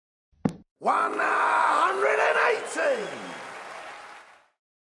180!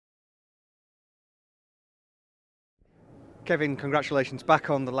 Kevin, congratulations, back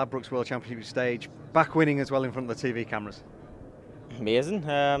on the Ladbrokes World Championship stage, back winning as well in front of the TV cameras. Amazing.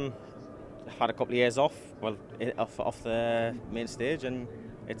 I've had a couple of years off, well, off the main stage, and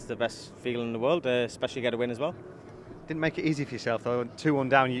it's the best feeling in the world, especially get a win as well. Didn't make it easy for yourself though, 2-1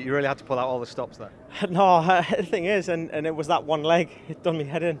 down, you really had to pull out all the stops there. No, the thing is, and it was that one leg, it done me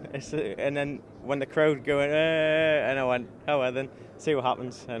head in, and then when the crowd going, and I went, oh well then, see what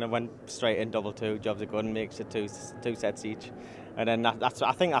happens, and I went straight in, double two, jobs are good, and makes it two sets each, and then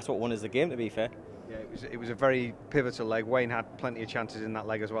I think that's what won us the game, to be fair. Yeah, it was a very pivotal leg. Wayne had plenty of chances in that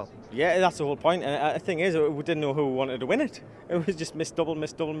leg as well. Yeah, that's the whole point, and the thing is, we didn't know who wanted to win it. It was just miss double,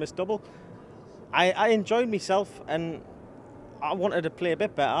 miss double, miss double. I enjoyed myself, and I wanted to play a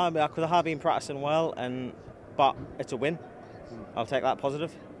bit better because I have been practicing well, but it's a win. I'll take that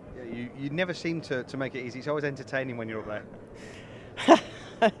positive. Yeah, you never seem to make it easy. It's always entertaining when you're up there.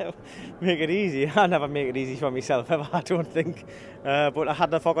 Make it easy. I never make it easy for myself ever, I don't think. But I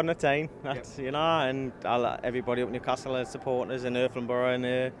had the fog on the time, you know, and everybody up in Newcastle and supporters in Irflinborough and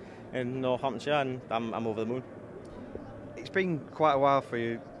in Northamptonshire, and I'm over the moon. It's been quite a while for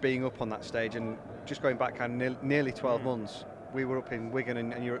you being up on that stage, and just going back kind of nearly 12 months. We were up in Wigan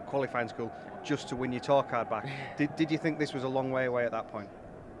and you're at qualifying school just to win your tour card back. Did you think this was a long way away at that point?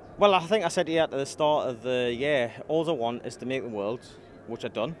 Well, I think I said to you at the start of the year, all I want is to make the Worlds, which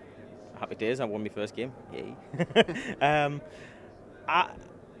I've done. Happy days, I won my first game. Yay.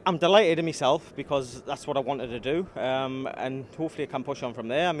 I'm delighted in myself because that's what I wanted to do, and hopefully I can push on from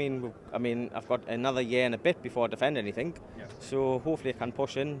there. I mean, I've got another year and a bit before I defend anything, so hopefully I can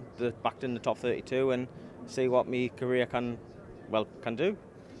push back in the top 32 and see what my career can do.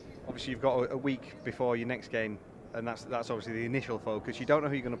 Obviously, you've got a week before your next game, and that's obviously the initial focus. You don't know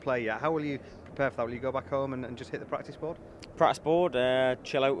who you're going to play yet. How will you prepare for that? Will you go back home and just hit the practice board? Practice board,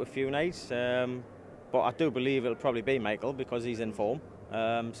 chill out a few nights, but I do believe it'll probably be Michael because he's in form.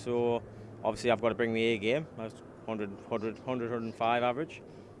 So obviously I've got to bring the A game. I was 105 average.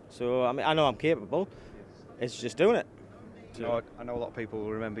 So I mean, I know I'm capable. It's just doing it. So, I know a lot of people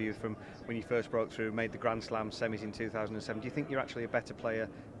will remember you from when you first broke through, made the Grand Slam semis in 2007. Do you think you're actually a better player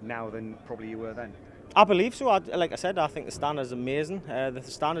now than probably you were then? I believe so. Like I said, I think the standard's amazing. The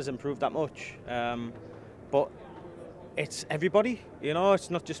standard's improved that much. But it's everybody, you know, it's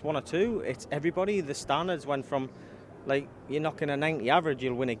not just one or two, it's everybody. The standards went from, like, you're knocking a 90 average,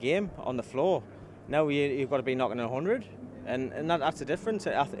 you'll win a game on the floor. Now you've got to be knocking a 100, and that's the difference.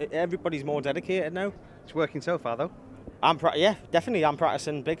 Everybody's more dedicated now. It's working so far, though. Yeah, definitely. I'm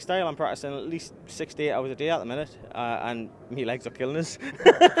practicing big style. I'm practicing at least 6 to 8 hours a day at the minute, and my legs are killing us.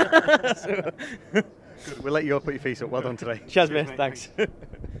 So. Good. We'll let you go put your feet up. Well done today. Cheers, mate. Thanks.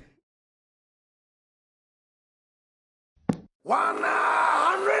 180!